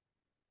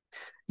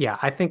 Yeah,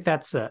 I think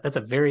that's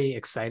a very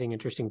exciting,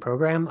 interesting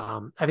program.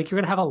 I think you're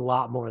going to have a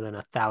lot more than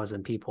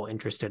 1,000 people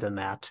interested in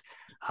that.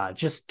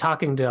 Just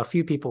talking to a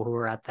few people who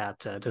were at that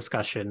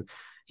discussion,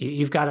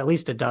 you've got at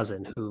least a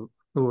dozen who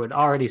would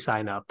already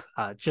sign up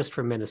just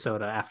for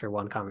Minnesota after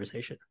one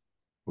conversation.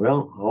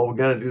 Well, all we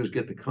got to do is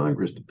get the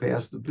Congress to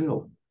pass the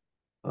bill.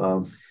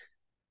 And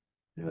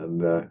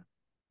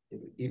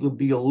it'll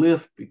be a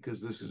lift,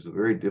 because this is a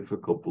very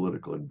difficult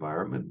political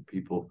environment.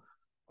 People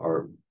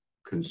are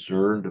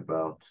concerned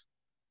about,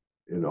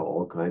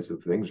 all kinds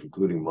of things,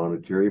 including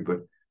monetary, but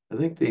I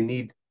think they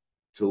need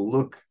to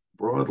look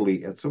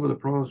broadly at some of the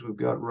problems we've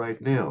got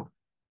right now.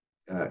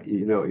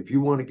 If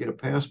you want to get a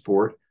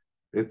passport,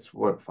 it's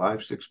what,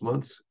 5, 6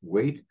 months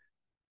wait.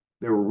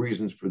 There were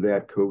reasons for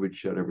that. COVID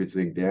shut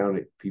everything down.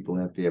 People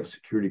have to have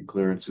security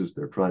clearances.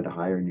 They're trying to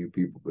hire new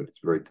people, but it's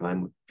very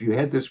timely. If you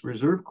had this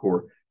reserve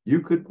corps, you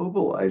could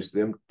mobilize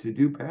them to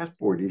do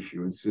passport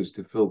issuances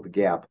to fill the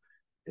gap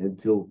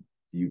until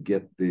you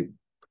get the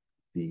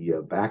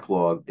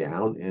backlog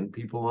down and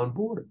people on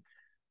board.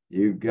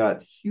 You've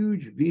got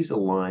huge visa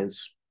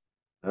lines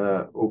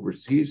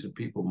overseas, and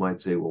people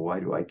might say, well,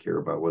 why do I care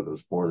about whether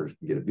those foreigners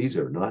can get a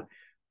visa or not?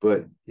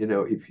 But,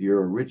 if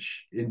you're a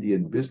rich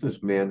Indian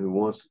businessman who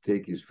wants to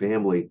take his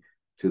family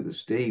to the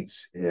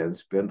States and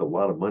spend a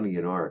lot of money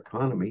in our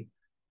economy,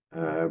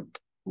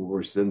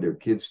 or send their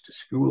kids to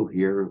school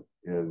here,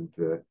 and,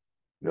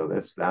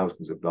 that's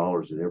thousands of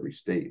dollars in every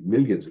state,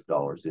 millions of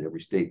dollars in every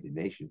state in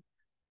the nation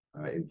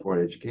in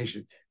foreign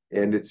education.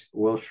 And it's,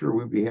 well, sure,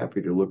 we'd be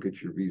happy to look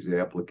at your visa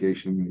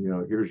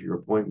application. Here's your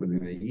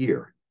appointment in a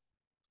year.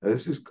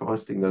 This is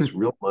costing us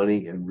real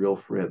money and real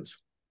friends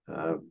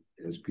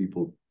as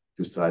people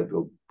decide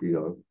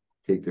they'll,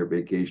 take their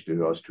vacation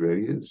in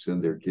Australia and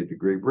send their kid to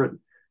Great Britain.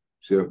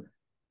 So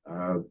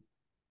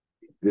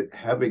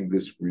having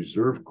this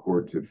reserve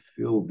corps to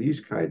fill these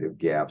kind of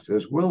gaps,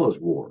 as well as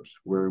wars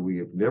where we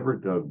have never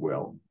done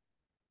well.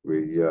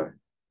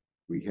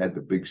 We had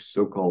the big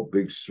so-called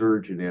big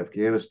surge in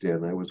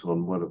Afghanistan. I was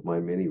on one of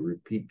my many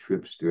repeat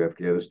trips to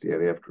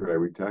Afghanistan after I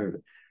retired.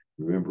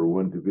 I remember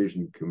one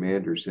division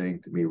commander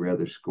saying to me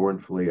rather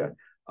scornfully,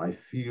 I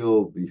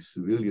feel the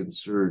civilian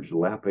surge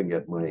lapping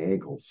at my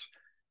ankles.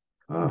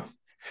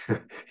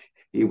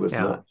 He was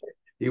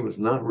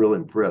not real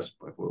impressed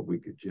by what we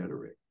could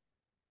generate.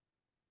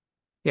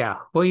 Yeah,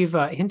 well, you've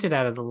hinted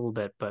at it a little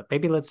bit, but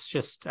maybe let's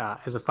just,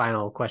 as a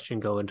final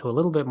question, go into a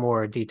little bit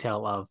more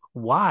detail of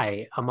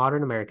why a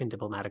modern American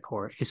diplomatic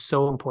corps is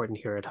so important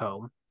here at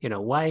home.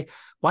 Why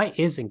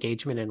is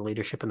engagement and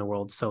leadership in the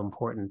world so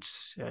important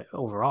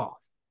overall?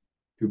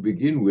 To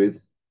begin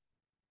with,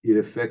 it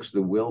affects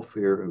the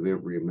welfare of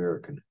every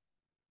American.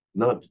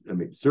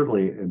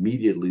 Certainly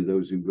immediately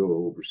those who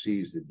go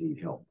overseas that need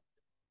help,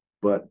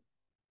 but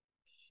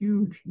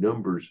huge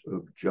numbers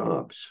of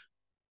jobs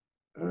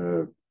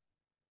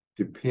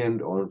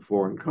depend on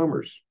foreign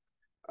comers.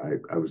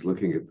 I was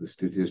looking at the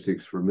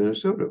statistics for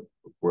Minnesota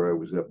where I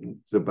was up.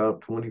 It's about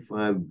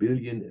 $25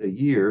 billion a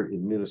year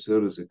in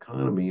Minnesota's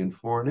economy in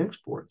foreign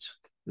exports.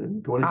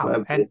 And 25.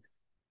 Wow. And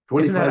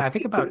 25 isn't that, I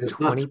think, about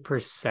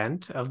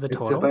 20% of the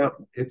total?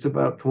 It's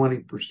about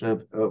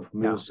 20% of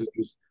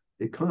Minnesota's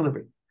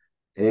economy.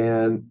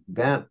 And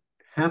that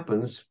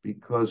happens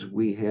because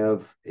we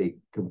have a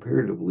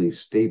comparatively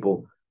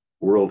stable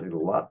world in a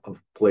lot of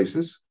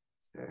places,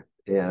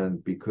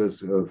 and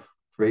because of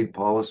trade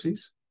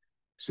policies.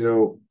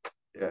 So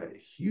a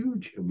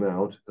huge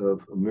amount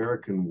of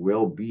American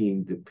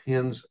well-being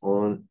depends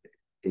on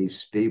a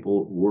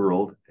stable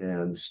world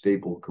and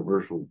stable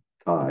commercial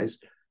ties.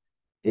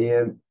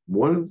 And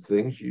one of the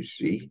things you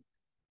see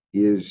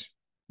is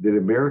that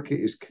America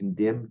is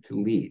condemned to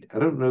lead. I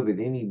don't know that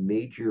any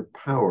major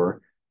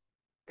power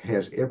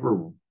has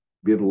ever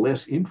been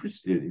less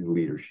interested in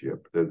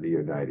leadership than the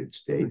United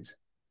States.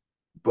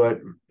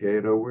 But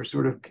we're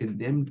sort of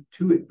condemned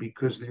to it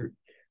because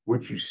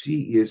what you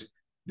see is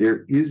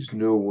there is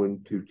no one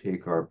to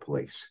take our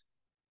place.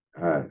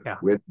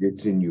 Whether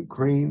it's in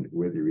Ukraine,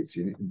 whether it's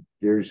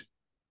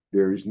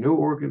there is no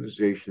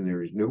organization,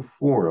 there is no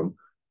forum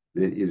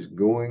that is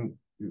going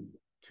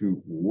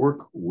to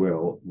work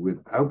well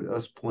without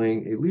us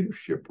playing a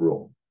leadership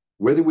role,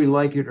 whether we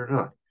like it or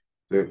not.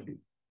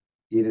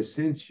 In a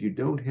sense, you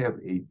don't have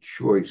a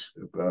choice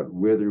about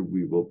whether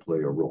we will play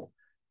a role.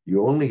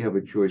 You only have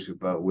a choice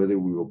about whether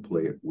we will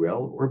play it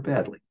well or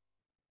badly.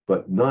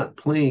 But not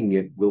playing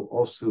it will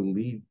also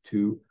lead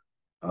to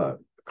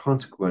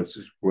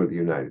consequences for the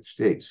United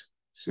States.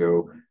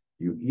 So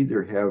you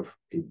either have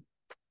a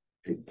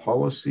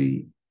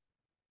policies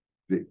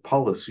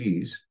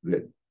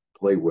that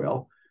play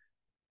well,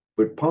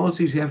 but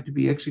policies have to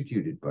be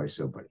executed by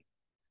somebody.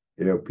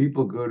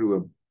 People go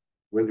to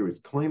whether it's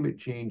climate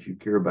change you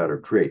care about or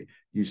trade,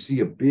 you see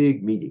a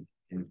big meeting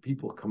and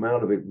people come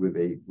out of it with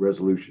a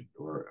resolution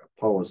or a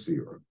policy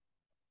or a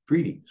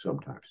treaty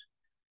sometimes.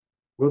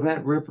 Well,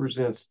 that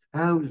represents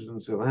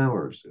thousands of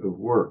hours of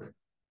work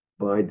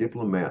by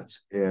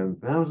diplomats and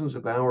thousands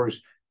of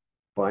hours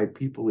by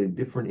people in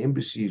different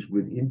embassies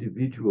with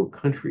individual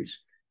countries.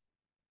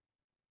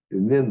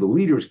 And then the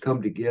leaders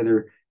come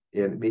together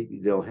and maybe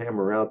they'll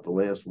hammer out the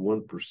last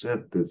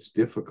 1% that's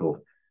difficult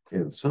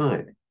and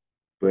sign.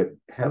 But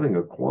having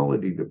a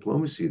quality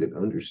diplomacy that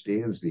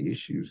understands the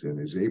issues and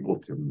is able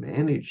to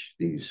manage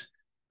these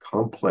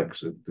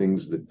complex of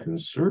things that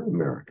concern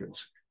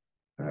Americans,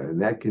 and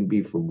that can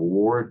be from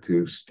war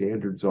to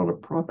standards on a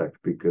product,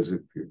 because if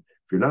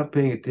you're not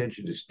paying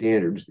attention to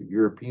standards, the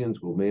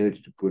Europeans will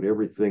manage to put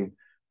everything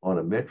on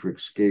a metric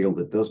scale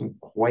that doesn't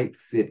quite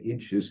fit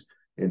inches,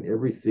 and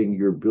everything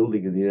you're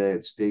building in the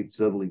United States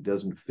suddenly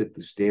doesn't fit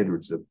the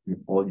standards of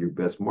all your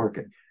best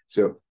market.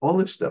 So all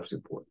this stuff's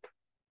important.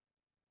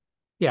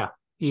 Yeah,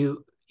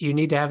 you you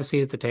need to have a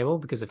seat at the table,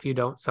 because if you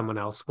don't, someone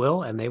else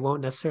will, and they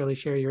won't necessarily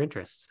share your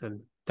interests.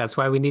 And that's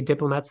why we need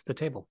diplomats at the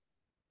table.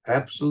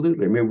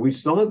 Absolutely. I mean, we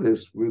saw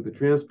this with the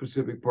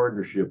Trans-Pacific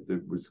Partnership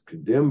that was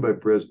condemned by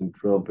President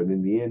Trump, and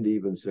in the end,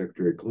 even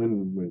Secretary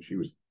Clinton, when she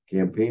was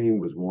campaigning,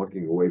 was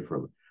walking away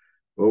from it.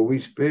 Well, we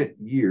spent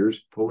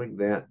years pulling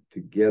that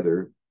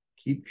together,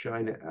 keep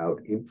China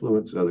out,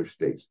 influence other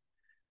states.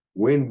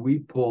 When we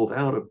pulled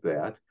out of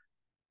that,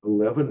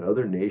 11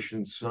 other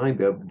nations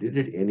signed up, did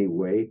it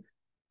anyway,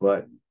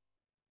 but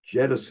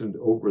jettisoned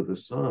over the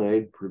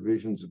side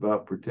provisions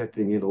about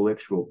protecting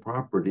intellectual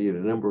property and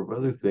a number of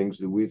other things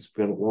that we'd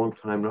spent a long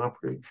time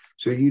operating.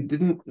 So you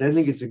didn't, and I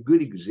think it's a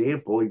good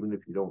example, even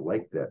if you don't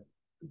like that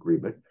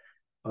agreement,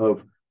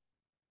 of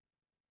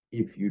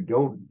if you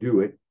don't do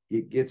it,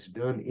 it gets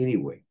done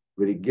anyway,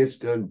 but it gets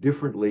done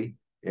differently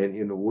and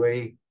in a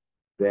way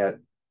that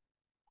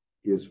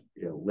is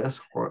less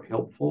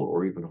helpful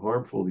or even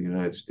harmful to the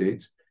United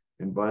States.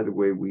 And by the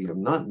way, we have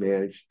not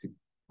managed to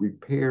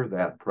repair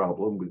that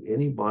problem with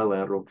any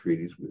bilateral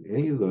treaties with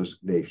any of those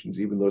nations,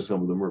 even though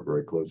some of them are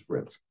very close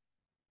friends.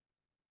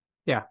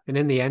 Yeah, and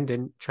in the end,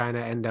 didn't China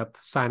end up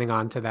signing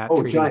on to that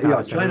treaty? China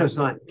has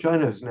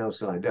now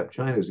signed up.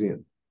 China's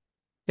in.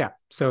 Yeah,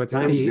 so it's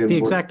the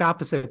exact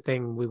opposite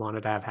thing we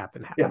wanted to have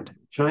happened. Yeah,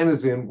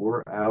 China's in,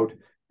 we're out,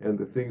 and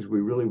the things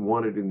we really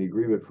wanted in the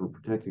agreement for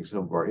protecting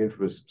some of our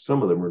interests,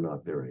 some of them are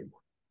not there anymore.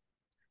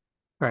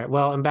 All right.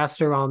 Well,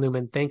 Ambassador Ronald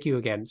Neumann, thank you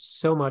again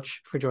so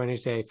much for joining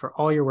us today, for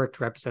all your work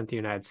to represent the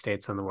United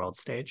States on the world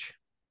stage.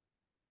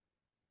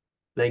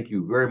 Thank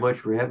you very much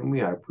for having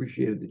me. I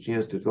appreciated the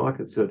chance to talk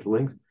at such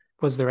length.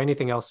 Was there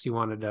anything else you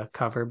wanted to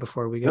cover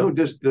before we go? No,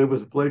 just it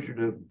was a pleasure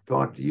to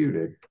talk to you,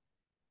 Nick.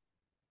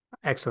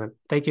 Excellent.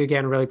 Thank you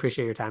again. Really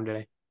appreciate your time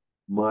today.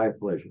 My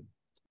pleasure.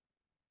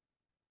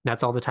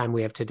 That's all the time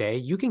we have today.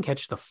 You can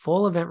catch the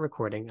full event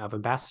recording of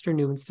Ambassador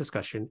Neumann's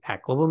discussion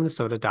at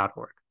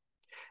globalminnesota.org.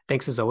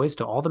 Thanks as always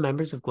to all the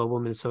members of Global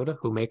Minnesota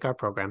who make our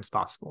programs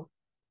possible.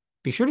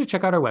 Be sure to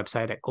check out our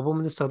website at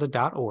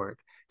globalminnesota.org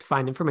to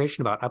find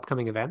information about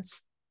upcoming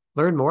events,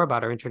 learn more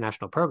about our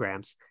international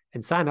programs,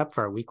 and sign up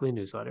for our weekly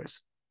newsletters.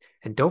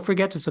 And don't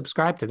forget to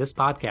subscribe to this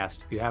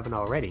podcast if you haven't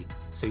already,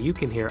 so you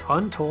can hear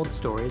untold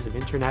stories of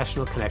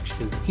international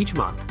connections each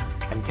month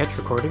and catch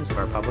recordings of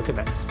our public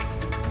events.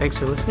 Thanks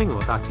for listening, and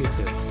we'll talk to you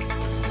soon.